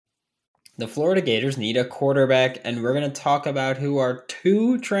The Florida Gators need a quarterback, and we're going to talk about who are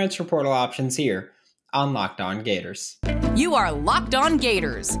two transfer portal options here on Locked On Gators. You are Locked On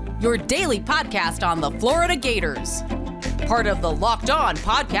Gators, your daily podcast on the Florida Gators. Part of the Locked On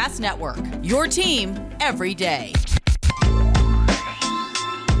Podcast Network, your team every day.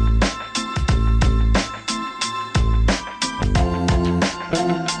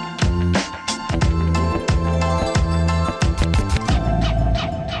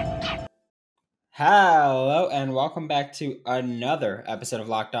 Hello, and welcome back to another episode of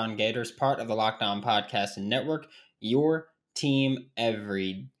Locked On Gators, part of the Locked On Podcast Network, your team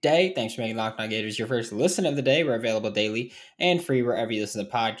every day. Thanks for making Locked On Gators your first listen of the day. We're available daily and free wherever you listen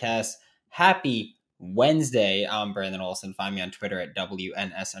to podcasts. Happy Wednesday. I'm Brandon Olson. Find me on Twitter at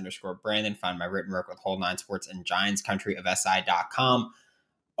WNS_Brandon. Find my written work with Whole Nine Sports and Giants Country of SI.com.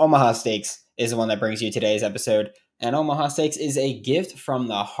 Omaha Steaks is the one that brings you today's episode. And Omaha Steaks is a gift from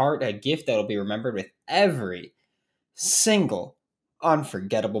the heart, a gift that will be remembered with every single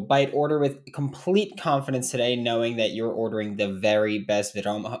unforgettable bite. Order with complete confidence today, knowing that you're ordering the very best. Visit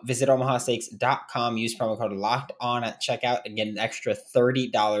omahasteaks.com. Use promo code LOCKEDON at checkout and get an extra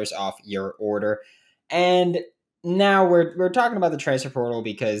 $30 off your order. And now we're talking about the transfer portal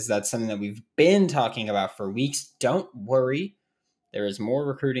because that's something that we've been talking about for weeks. Don't worry. There is more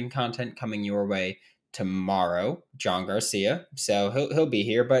recruiting content coming your way tomorrow, John Garcia. So he'll be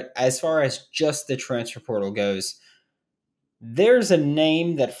here. But as far as just the transfer portal goes, there's a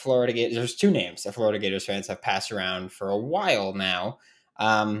name that there's two names that Florida Gators fans have passed around for a while now.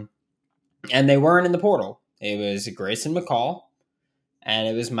 And they weren't in the portal. It was Grayson McCall and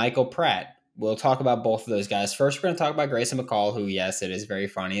it was Michael Pratt. We'll talk about both of those guys. First, we're going to talk about Grayson McCall, who, yes, it is very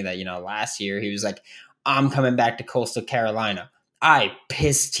funny that, last year he was like, I'm coming back to Coastal Carolina. I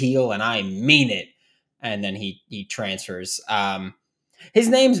pissed heel and I mean it. And then he transfers. His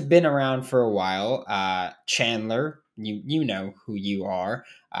name's been around for a while. Chandler, you know who you are.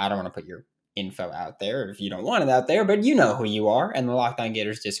 I don't want to put your info out there if you don't want it out there, but you know who you are. And the Locked On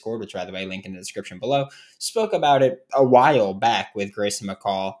Gators Discord, which, by the way, link in the description below, spoke about it a while back with Grayson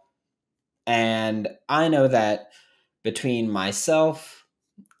McCall. And I know that between myself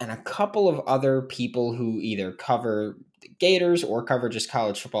and a couple of other people who either cover the Gators or cover just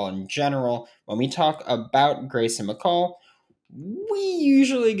college football in general, when we talk about Grayson McCall, we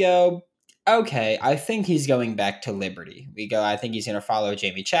usually go, okay, I think he's going back to Liberty. I think he's going to follow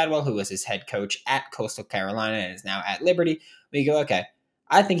Jamie Chadwell, who was his head coach at Coastal Carolina and is now at Liberty. We go, okay,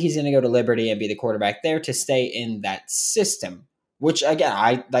 I think he's going to go to Liberty and be the quarterback there to stay in that system. Which, again,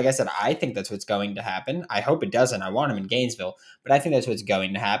 I think that's what's going to happen. I hope it doesn't. I want him in Gainesville, but I think that's what's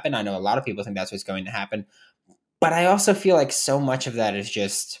going to happen. I know a lot of people think that's what's going to happen. But I also feel like so much of that is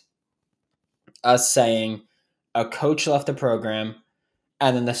just us saying a coach left the program,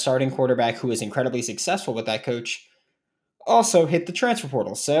 and then the starting quarterback, who was incredibly successful with that coach, also hit the transfer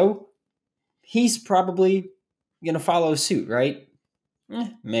portal. So he's probably going to follow suit, right?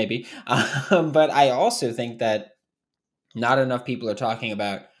 Maybe. But I also think that not enough people are talking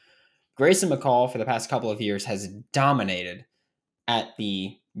about Grayson McCall for the past couple of years has dominated at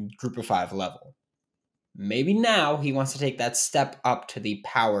the Group of Five level. Maybe now he wants to take that step up to the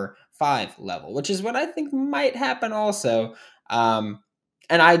Power 5 level, which is what I think might happen also. And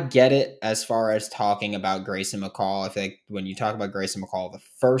I get it as far as talking about Grayson McCall. I think when you talk about Grayson McCall, the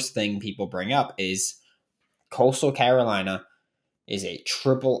first thing people bring up is Coastal Carolina is a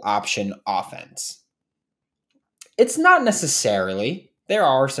triple option offense. It's not necessarily. There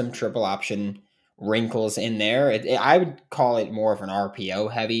are some triple option wrinkles in there. I would call it more of an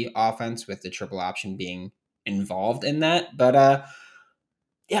RPO heavy offense with the triple option being involved in that. But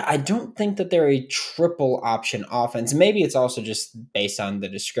yeah, I don't think that they're a triple option offense. Maybe it's also just based on the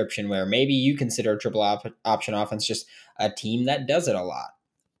description where maybe you consider a triple option offense just a team that does it a lot.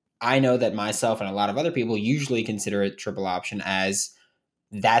 I know that myself and a lot of other people usually consider it triple option as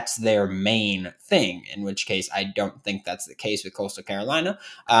that's their main thing, in which case I don't think that's the case with Coastal Carolina.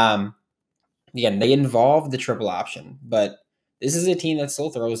 Again, they involve the triple option, but this is a team that still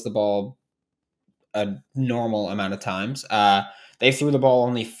throws the ball a normal amount of times. They threw the ball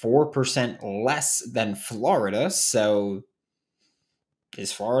only 4% less than Florida, so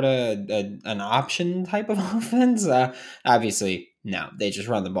is Florida an option type of offense? Obviously, no. They just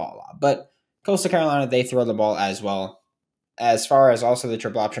run the ball a lot. But Coastal Carolina, they throw the ball as well. As far as also the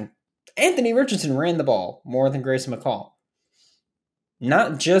triple option, Anthony Richardson ran the ball more than Grayson McCall.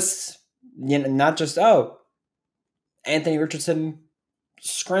 Not just, Anthony Richardson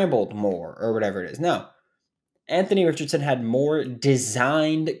scrambled more or whatever it is. No. Anthony Richardson had more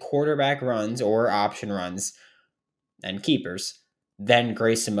designed quarterback runs or option runs and keepers than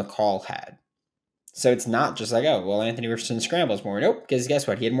Grayson McCall had. So it's not just like, oh, well, Anthony Richardson scrambles more. Nope, because guess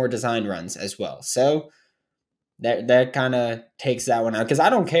what? He had more design runs as well. So that kind of takes that one out. Because I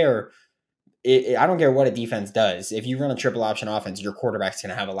don't care. I don't care what a defense does. If you run a triple option offense, your quarterback's going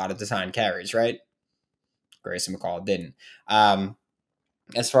to have a lot of design carries, right? Grayson McCall didn't.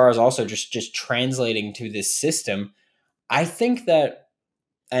 As far as also just translating to this system, I think that,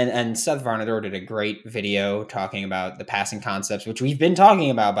 and Seth Varnador did a great video talking about the passing concepts, which we've been talking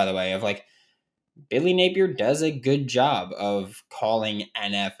about, by the way, of like, Billy Napier does a good job of calling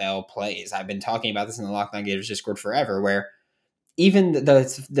NFL plays. I've been talking about this in the Locked On Gators Discord forever, where even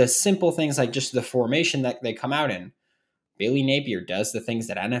the simple things like just the formation that they come out in, Billy Napier does the things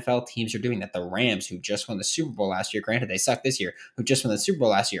that NFL teams are doing, that the Rams, who just won the Super Bowl last year, granted they suck this year, who just won the Super Bowl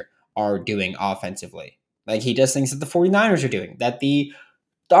last year, are doing offensively. Like, he does things that the 49ers are doing, that the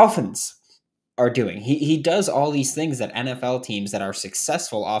Dolphins are doing. He does all these things that NFL teams that are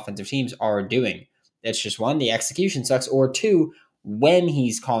successful offensive teams are doing. It's just, one, the execution sucks, or two, when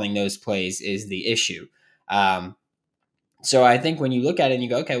he's calling those plays is the issue. So I think when you look at it and you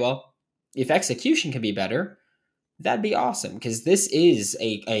go, okay, well, if execution can be better, that'd be awesome, because this is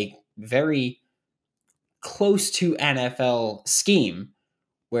a very close to NFL scheme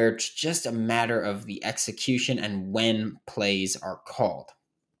where it's just a matter of the execution and when plays are called.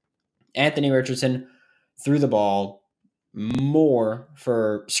 Anthony Richardson threw the ball more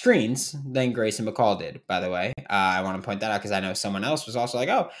for screens than Grayson McCall did, by the way. I want to point that out because I know someone else was also like,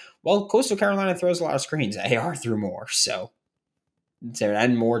 oh, well, Coastal Carolina throws a lot of screens. AR threw more,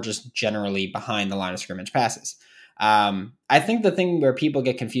 and more just generally behind the line of scrimmage passes. I think the thing where people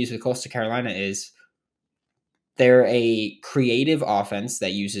get confused with Coastal Carolina is they're a creative offense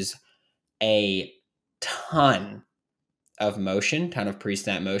that uses a ton of motion, ton of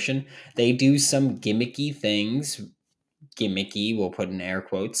pre-snap motion. They do some gimmicky things. Gimmicky, we'll put in air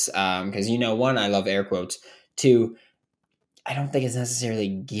quotes, because one, I love air quotes. Two, I don't think it's necessarily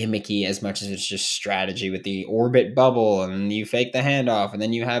gimmicky as much as it's just strategy with the orbit bubble, and you fake the handoff, and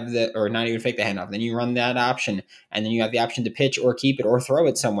then you have or not even fake the handoff, then you run that option, and then you have the option to pitch or keep it or throw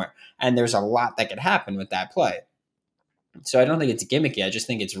it somewhere. And there's a lot that could happen with that play. So I don't think it's gimmicky. I just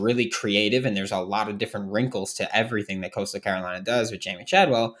think it's really creative, and there's a lot of different wrinkles to everything that Coastal Carolina does with Jamey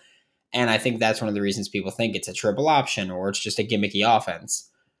Chadwell. And I think that's one of the reasons people think it's a triple option or it's just a gimmicky offense.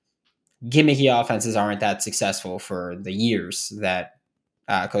 Gimmicky offenses aren't that successful for the years that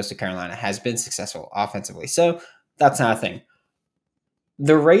Coastal Carolina has been successful offensively. So that's not a thing.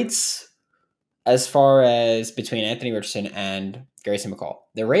 The rates, as far as between Anthony Richardson and Grayson McCall,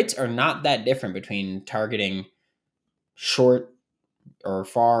 the rates are not that different between targeting short or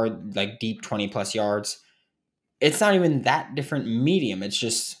far, like deep 20-plus yards. It's not even that different medium. It's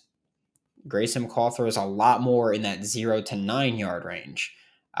just Grayson McCall throws a lot more in that 0 to 9 yard range.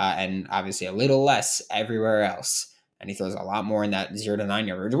 And obviously a little less everywhere else. And he throws a lot more in that 0 to 9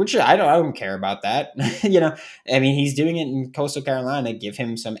 yard range, which I don't care about that. I mean, he's doing it in Coastal Carolina. Give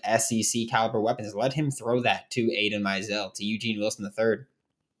him some SEC caliber weapons. Let him throw that to Aiden Mizell, to Eugene Wilson III,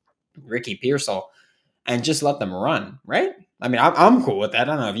 Ricky Pearsall, and just let them run, right? I mean, I'm cool with that. I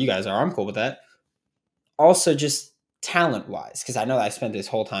don't know if you guys are. I'm cool with that. Also, just talent-wise, because I know that I spent this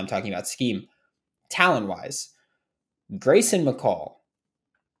whole time talking about scheme. Talent-wise, Grayson McCall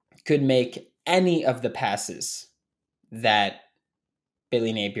could make any of the passes that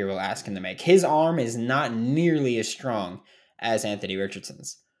Billy Napier will ask him to make. His arm is not nearly as strong as Anthony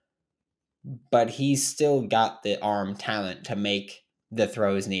Richardson's, but he's still got the arm talent to make the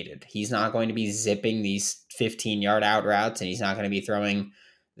throws needed. He's not going to be zipping these 15-yard out routes, and he's not going to be throwing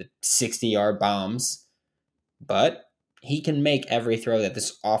the 60-yard bombs, but he can make every throw that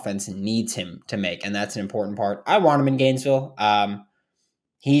this offense needs him to make, and that's an important part. I want him in Gainesville.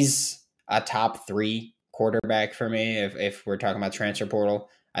 He's a top 3 quarterback for me if we're talking about transfer portal.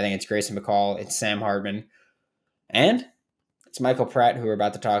 I think it's Grayson McCall, it's Sam Hartman, and it's Michael Pratt, who we're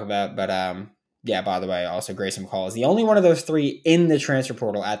about to talk about. But yeah, by the way, also Grayson McCall is the only one of those 3 in the transfer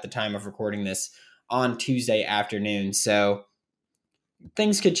portal at the time of recording this on Tuesday afternoon. So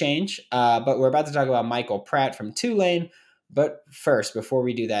things could change, but we're about to talk about Michael Pratt from Tulane. But first, before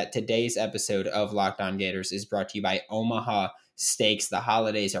we do that, today's episode of Locked On Gators is brought to you by Omaha Steaks. The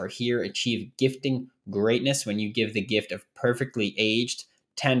holidays are here. Achieve gifting greatness when you give the gift of perfectly aged,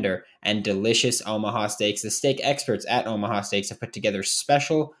 tender, and delicious Omaha Steaks. The steak experts at Omaha Steaks have put together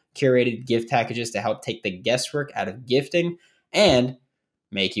special curated gift packages to help take the guesswork out of gifting and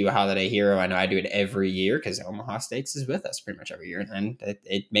make you a holiday hero. I know I do it every year because Omaha Steaks is with us pretty much every year, and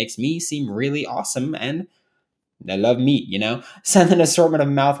it makes me seem really awesome and They love meat, Send an assortment of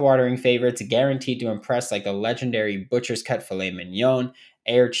mouthwatering favorites guaranteed to impress, like the legendary Butcher's Cut Filet Mignon,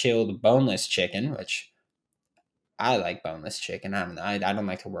 air-chilled boneless chicken, which I like boneless chicken. I don't know. I don't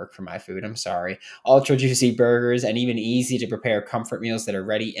like to work for my food. I'm sorry. Ultra juicy burgers and even easy to prepare comfort meals that are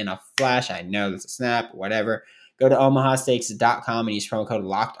ready in a flash. I know that's a snap, whatever. Go to omahasteaks.com and use promo code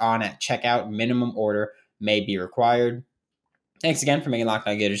LOCKEDON at checkout. Minimum order may be required. Thanks again for making Locked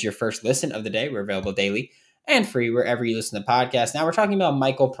On Gators your first listen of the day. We're available daily and free wherever you listen to podcasts. Now we're talking about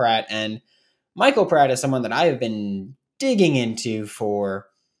Michael Pratt, and Michael Pratt is someone that I have been digging into for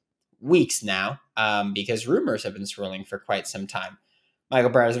weeks now because rumors have been swirling for quite some time. Michael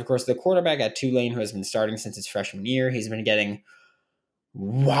Pratt is, of course, the quarterback at Tulane who has been starting since his freshman year. He's been getting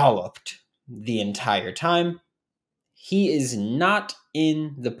walloped the entire time. He is not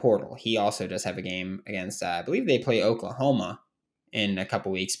in the portal. He also does have a game against, I believe they play Oklahoma in a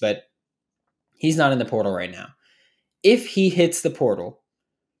couple weeks, but he's not in the portal right now. If he hits the portal,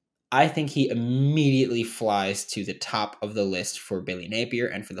 I think he immediately flies to the top of the list for Billy Napier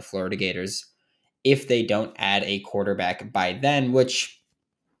and for the Florida Gators if they don't add a quarterback by then, which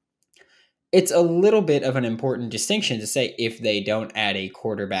it's a little bit of an important distinction to say if they don't add a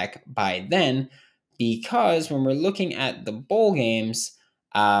quarterback by then, because when we're looking at the bowl games,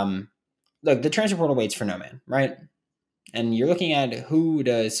 look, the transfer portal waits for no man, right? And you're looking at who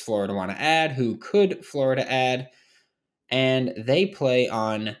does Florida want to add, who could Florida add, and they play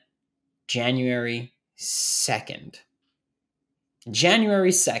on January 2nd.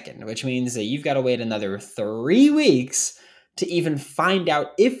 January 2nd, which means that you've got to wait another 3 weeks to even find out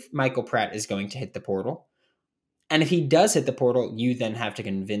if Michael Pratt is going to hit the portal. And if he does hit the portal, you then have to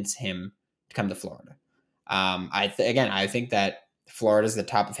convince him to come to Florida. I think that Florida's the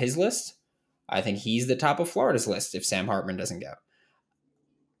top of his list. I think he's the top of Florida's list if Sam Hartman doesn't go.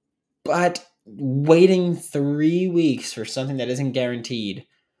 But waiting 3 weeks for something that isn't guaranteed,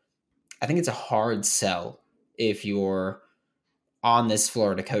 I think it's a hard sell if you're on this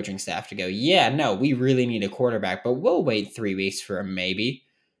Florida coaching staff to go, yeah, no, we really need a quarterback, but we'll wait 3 weeks for a maybe.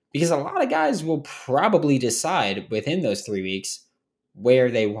 Because a lot of guys will probably decide within those 3 weeks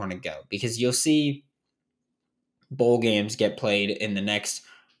where they want to go. Because you'll see bowl games get played in the next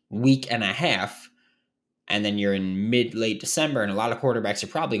week and a half, and then you're in late December, and a lot of quarterbacks are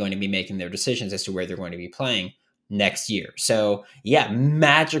probably going to be making their decisions as to where they're going to be playing next year. So, yeah,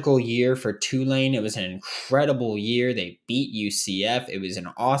 magical year for Tulane. It was an incredible year. They beat UCF. It was an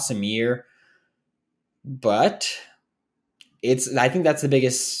awesome year. But I think that's the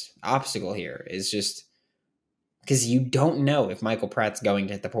biggest obstacle here, is just because you don't know if Michael Pratt's going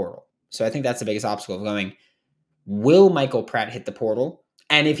to hit the portal. So I think that's the biggest obstacle of going, will Michael Pratt hit the portal?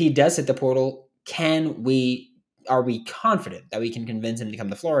 And if he does hit the portal, are we confident that we can convince him to come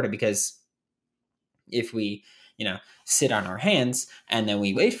to Florida? Because if we, sit on our hands and then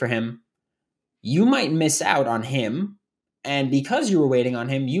we wait for him, you might miss out on him. And because you were waiting on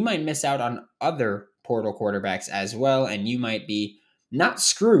him, you might miss out on other portal quarterbacks as well. And you might be not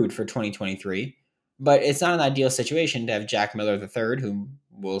screwed for 2023, but it's not an ideal situation to have Jack Miller III, who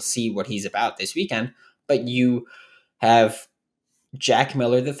we'll see what he's about this weekend. But you have Jack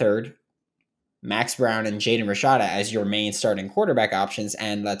Miller III, Max Brown, and Jaden Rashada as your main starting quarterback options.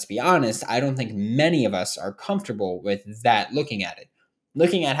 And let's be honest, I don't think many of us are comfortable with that looking at it.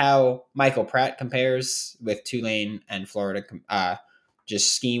 Looking at how Michael Pratt compares with Tulane and Florida,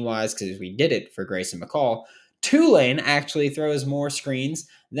 just scheme-wise, because we did it for Grayson McCall, Tulane actually throws more screens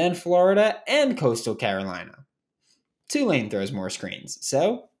than Florida and Coastal Carolina. Tulane throws more screens.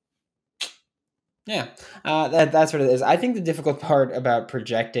 So, yeah, that's what it is. I think the difficult part about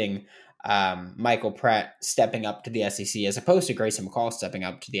projecting Michael Pratt stepping up to the SEC as opposed to Grayson McCall stepping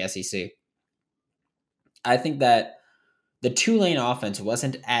up to the SEC, I think that the Tulane offense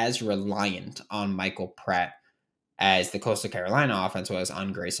wasn't as reliant on Michael Pratt as the Coastal Carolina offense was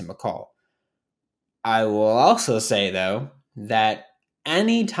on Grayson McCall. I will also say, though, that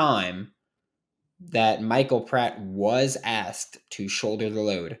any time that Michael Pratt was asked to shoulder the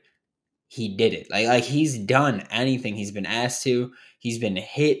load, he did it. Like he's done anything he's been asked to. He's been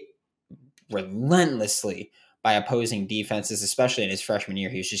hit relentlessly by opposing defenses, especially in his freshman year.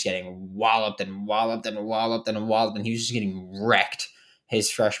 He was just getting walloped and walloped and walloped and walloped, and he was just getting wrecked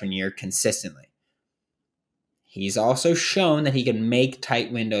his freshman year consistently. He's also shown that he can make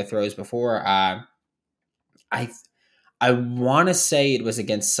tight window throws before. I want to say it was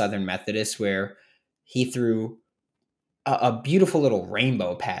against Southern Methodist where he threw a beautiful little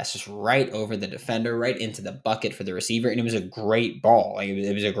rainbow pass just right over the defender, right into the bucket for the receiver, and it was a great ball.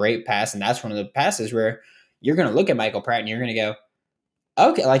 It was a great pass, and that's one of the passes where you're going to look at Michael Pratt and you're going to go,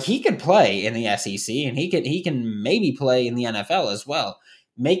 Okay, like he could play in the SEC and he can maybe play in the NFL as well,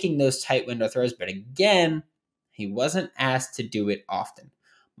 making those tight window throws. But again, he wasn't asked to do it often.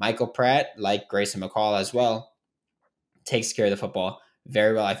 Michael Pratt, like Grayson McCall as well, takes care of the football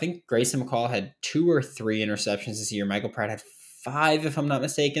very well. I think Grayson McCall had 2 or 3 interceptions this year. Michael Pratt had 5, if I'm not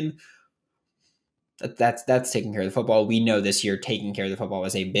mistaken. That's taking care of the football. We know this year taking care of the football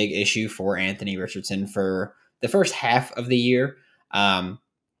was a big issue for Anthony Richardson for the first half of the year.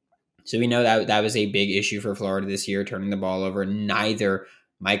 So we know that was a big issue for Florida this year, turning the ball over. Neither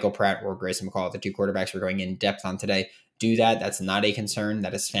Michael Pratt or Grayson McCall, the 2 quarterbacks we're going in depth on today, do that. That's not a concern.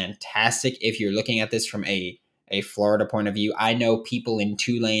 That is fantastic. If you're looking at this from a Florida point of view, I know people in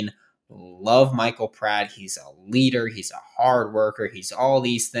Tulane love Michael Pratt. He's a leader. He's a hard worker. He's all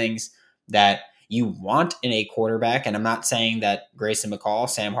these things that you want in a quarterback. And I'm not saying that Grayson McCall,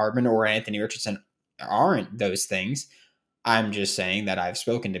 Sam Hartman, or Anthony Richardson aren't those things. I'm just saying that I've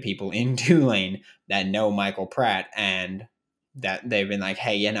spoken to people in Tulane that know Michael Pratt and that they've been like,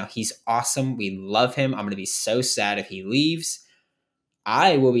 hey, he's awesome. We love him. I'm going to be so sad if he leaves.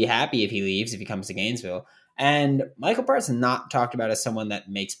 I will be happy if he leaves, if he comes to Gainesville. And Michael Pratt's not talked about as someone that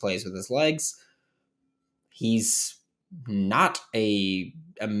makes plays with his legs. He's not a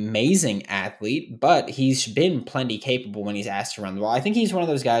amazing athlete, but he's been plenty capable when he's asked to run the ball. I think he's one of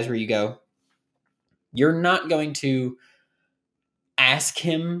those guys where you go, you're not going to ask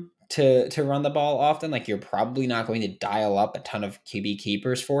him to run the ball often. Like, you're probably not going to dial up a ton of QB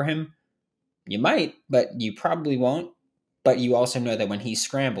keepers for him. You might, but you probably won't. But you also know that when he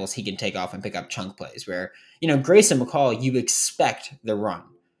scrambles, he can take off and pick up chunk plays where, Grayson McCall, you expect the run.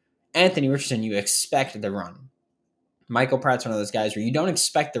 Anthony Richardson, you expect the run. Michael Pratt's one of those guys where you don't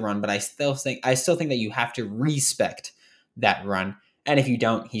expect the run, but I still think that you have to respect that run. And if you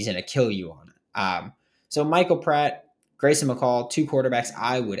don't, he's going to kill you on it. So Michael Pratt, Grayson McCall, 2 quarterbacks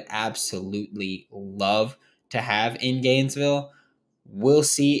I would absolutely love to have in Gainesville. We'll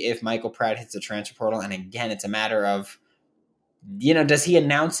see if Michael Pratt hits the transfer portal. And again, it's a matter of, does he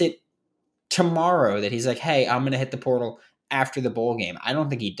announce it tomorrow that he's like, hey, I'm going to hit the portal after the bowl game? I don't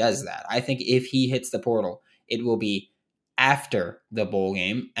think he does that. I think if he hits the portal, it will be after the bowl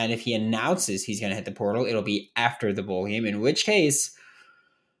game. And if he announces he's going to hit the portal, it'll be after the bowl game, in which case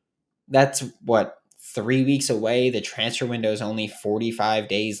that's 3 weeks away. The transfer window is only 45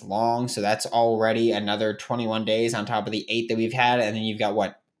 days long. So that's already another 21 days on top of the 8 that we've had. And then you've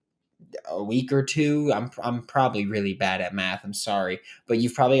got a week or 2. I'm probably really bad at math. I'm sorry, but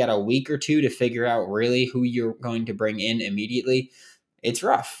you've probably got a week or 2 to figure out really who you're going to bring in immediately. It's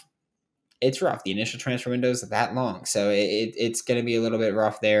rough. The initial transfer window is that long. So it's going to be a little bit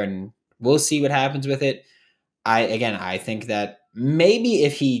rough there, and we'll see what happens with it. I think that maybe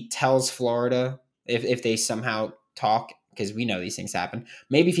if he tells Florida, if they somehow talk, because we know these things happen,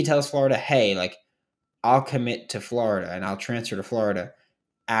 maybe if he tells Florida, hey, I'll commit to Florida and I'll transfer to Florida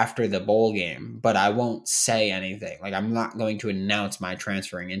after the bowl game, but I won't say anything. I'm not going to announce my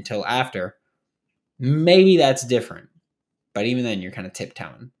transferring until after. Maybe that's different. But even then, you're kind of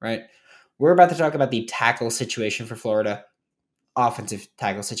tiptoeing, right? We're about to talk about the tackle situation for Florida, offensive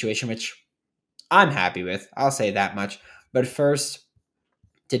tackle situation, which I'm happy with. I'll say that much. But first,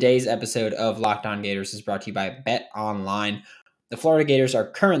 today's episode of Locked On Gators is brought to you by Bet Online. The Florida Gators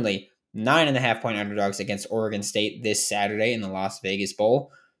are currently 9.5-point underdogs against Oregon State this Saturday in the Las Vegas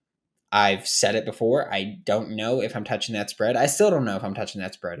Bowl. I've said it before. I don't know if I'm touching that spread. I still don't know if I'm touching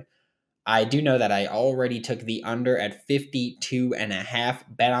that spread. I do know that I already took the under at 52.5.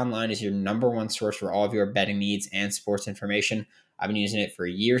 Bet Online is your number one source for all of your betting needs and sports information. I've been using it for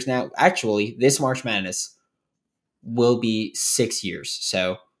years now. Actually, this March Madness will be 6 years.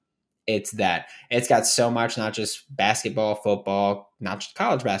 So it's that. It's got so much, not just basketball, football, not just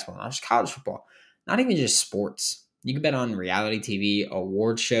college basketball, not just college football, not even just sports. You can bet on reality TV,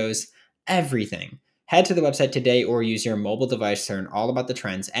 award shows, everything. Head to the website today or use your mobile device to learn all about the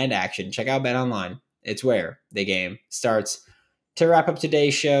trends and action. Check out Bet Online. It's where the game starts. To wrap up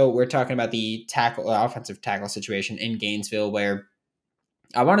today's show, we're talking about the offensive tackle situation in Gainesville, where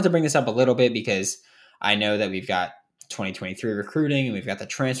I wanted to bring this up a little bit because I know that we've got 2023 recruiting and we've got the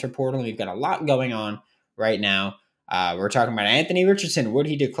transfer portal and we've got a lot going on right now. We're talking about Anthony Richardson. Would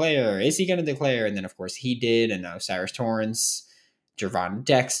he declare? Is he going to declare? And then, of course, he did. And Cyrus Torrence, Gervon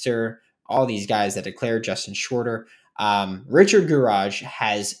Dexter, all these guys that declared, Justin Shorter. Richard Gouraige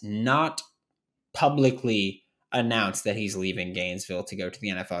has not publicly announced that he's leaving Gainesville to go to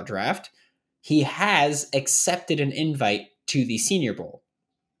the NFL draft. He has accepted an invite to the Senior Bowl.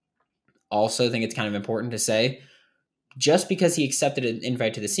 Also, think it's kind of important to say, just because he accepted an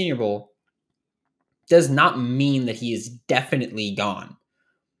invite to the Senior Bowl does not mean that he is definitely gone.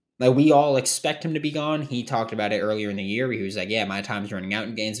 Like, we all expect him to be gone. He talked about it earlier in the year where he was like, yeah, my time's running out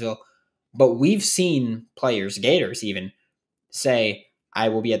in Gainesville. But we've seen players, Gators even, say, I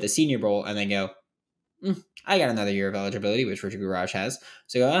will be at the Senior Bowl, and then go, I got another year of eligibility, which Richard Garage has.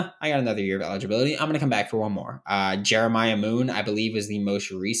 So I got another year of eligibility. I'm going to come back for one more. Jeremiah Moon, I believe, was the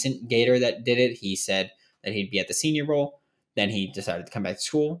most recent Gator that did it. He said that he'd be at the Senior Bowl. Then he decided to come back to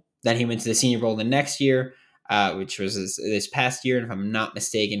school. Then he went to the Senior Bowl the next year, which was this past year. And if I'm not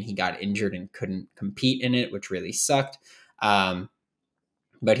mistaken, he got injured and couldn't compete in it, which really sucked.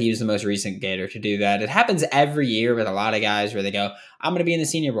 But he was the most recent Gator to do that. It happens every year with a lot of guys where they go, I'm going to be in the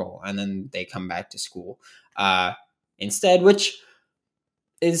Senior Bowl, and then they come back to school instead, which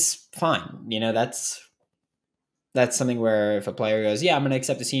is fine. That's something where if a player goes, yeah, I'm going to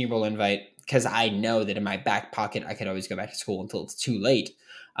accept the Senior Bowl invite because I know that in my back pocket I could always go back to school until it's too late.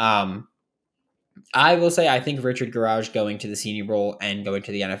 I will say I think Richard Garage going to the Senior Bowl and going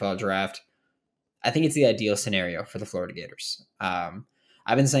to the NFL draft, I think it's the ideal scenario for the Florida Gators.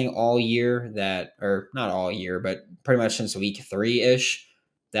 I've been saying all year that, or not all year, but pretty much since week 3-ish,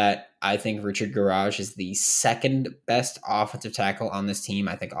 that I think Richard Garage is the second best offensive tackle on this team.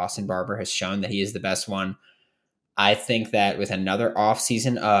 I think Austin Barber has shown that he is the best one. I think that with another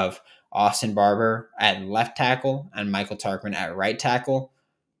offseason of Austin Barber at left tackle and Michael Tarkman at right tackle,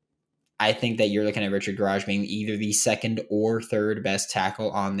 I think that you're looking at Richard Garage being either the second or third best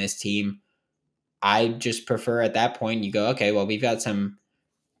tackle on this team. I just prefer at that point, you go, okay, well, we've got some.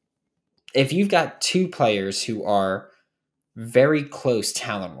 If you've got two players who are very close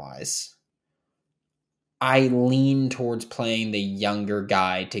talent-wise, I lean towards playing the younger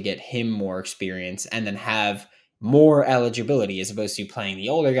guy to get him more experience and then have more eligibility as opposed to playing the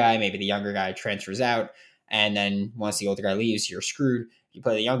older guy. Maybe the younger guy transfers out, and then once the older guy leaves, you're screwed. You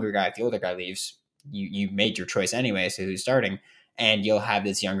play the younger guy. If the older guy leaves, you made your choice anyway, so who's starting, and you'll have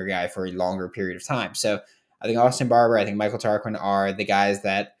this younger guy for a longer period of time. So I think Austin Barber, I think Michael Tarquin are the guys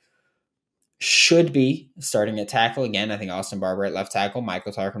that should be starting at tackle. Again, I think Austin Barber at left tackle,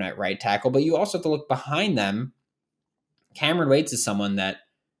 Michael Tarquin at right tackle. But you also have to look behind them. Cameron Waits is someone that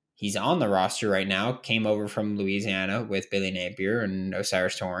he's on the roster right now, came over from Louisiana with Billy Napier and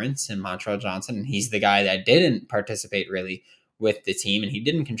Osiris Torrance and Montreal Johnson. And he's the guy that didn't participate really with the team, and he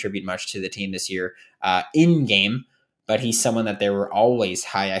didn't contribute much to the team this year in game. But he's someone that there were always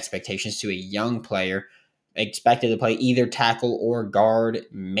high expectations to, a young player expected to play either tackle or guard.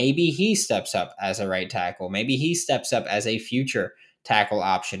 Maybe he steps up as a right tackle. Maybe he steps up as a future tackle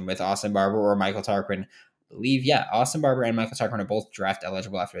option with Austin Barber or Michael Tarquin. I believe, Austin Barber and Michael Tarquin are both draft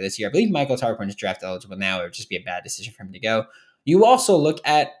eligible after this year. I believe Michael Tarquin is draft eligible now. It would just be a bad decision for him to go. You also look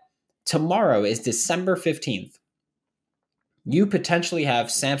at tomorrow is December 15th. You potentially have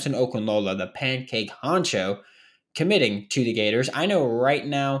Samson Okunlola, the pancake honcho, committing to the Gators. I know right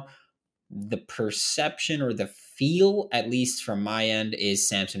now the perception or the feel, at least from my end, is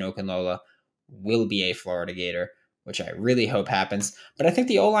Samson Okunlola will be a Florida Gator, which I really hope happens. But I think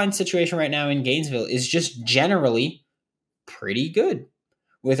the O-line situation right now in Gainesville is just generally pretty good.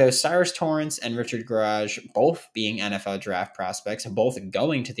 With Osiris Torrance and Richard Garage both being NFL draft prospects and both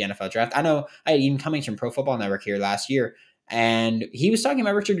going to the NFL draft. I know I had Ian Cummings from Pro Football Network here last year, and he was talking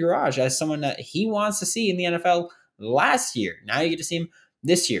about Richard Garage as someone that he wants to see in the NFL last year. Now you get to see him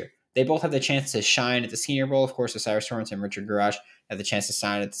this year. They both have the chance to shine at the Senior Bowl. Of course, Osiris Torrance and Richard Garage have the chance to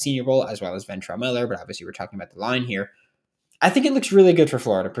shine at the Senior Bowl, as well as Ventrell Miller, but obviously we're talking about the line here. I think it looks really good for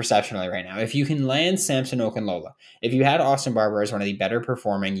Florida perceptionally right now. If you can land Samson Okunlola, if you had Austin Barber as one of the better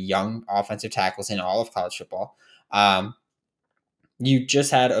performing young offensive tackles in all of college football, you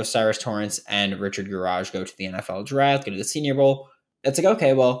just had Osiris Torrance and Richard Garage go to the NFL draft, go to the Senior Bowl. It's like,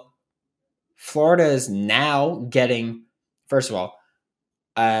 okay, well, Florida is now getting, first of all,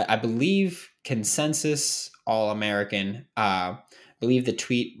 I believe consensus All-American. I believe the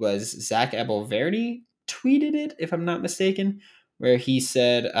tweet was Zach Abelverdi tweeted it, if I'm not mistaken, where he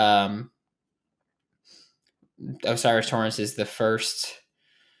said Osiris Torrance is the first,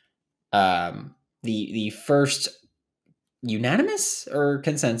 the first unanimous or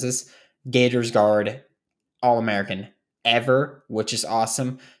consensus Gators guard All-American ever, which is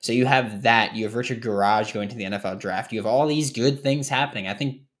awesome. So you have that. You have Richard Garage going to the NFL draft. You have all these good things happening. I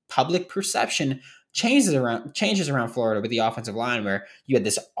think public perception changes around Florida with the offensive line, where you had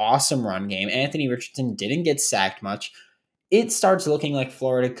this awesome run game. Anthony Richardson didn't get sacked much. It starts looking like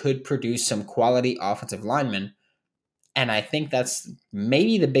Florida could produce some quality offensive linemen. And I think that's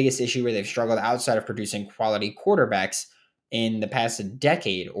maybe the biggest issue where they've struggled outside of producing quality quarterbacks in the past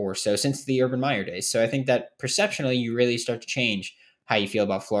decade or so, since the Urban Meyer days. So I think that perceptionally, you really start to change how you feel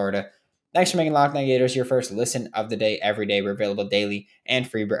about Florida. Thanks for making Locked On Gators your first listen of the day every day. We're available daily and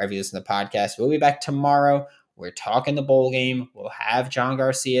free wherever you listen to the podcast. We'll be back tomorrow. We're talking the bowl game. We'll have John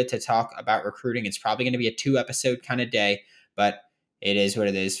Garcia to talk about recruiting. It's probably going to be a 2-episode kind of day, but it is what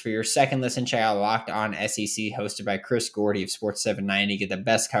it is. For your second listen, check out Locked On SEC, hosted by Chris Gordy of Sports 790. Get the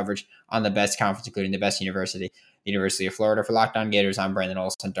best coverage on the best conference, including the best university, the University of Florida. For Locked On Gators, I'm Brandon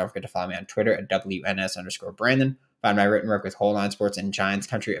Olson. Don't forget to follow me on Twitter at WNS_Brandon. Find my written work with Whole Line Sports and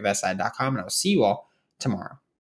GiantsCountryofSI.com, and I will see you all tomorrow.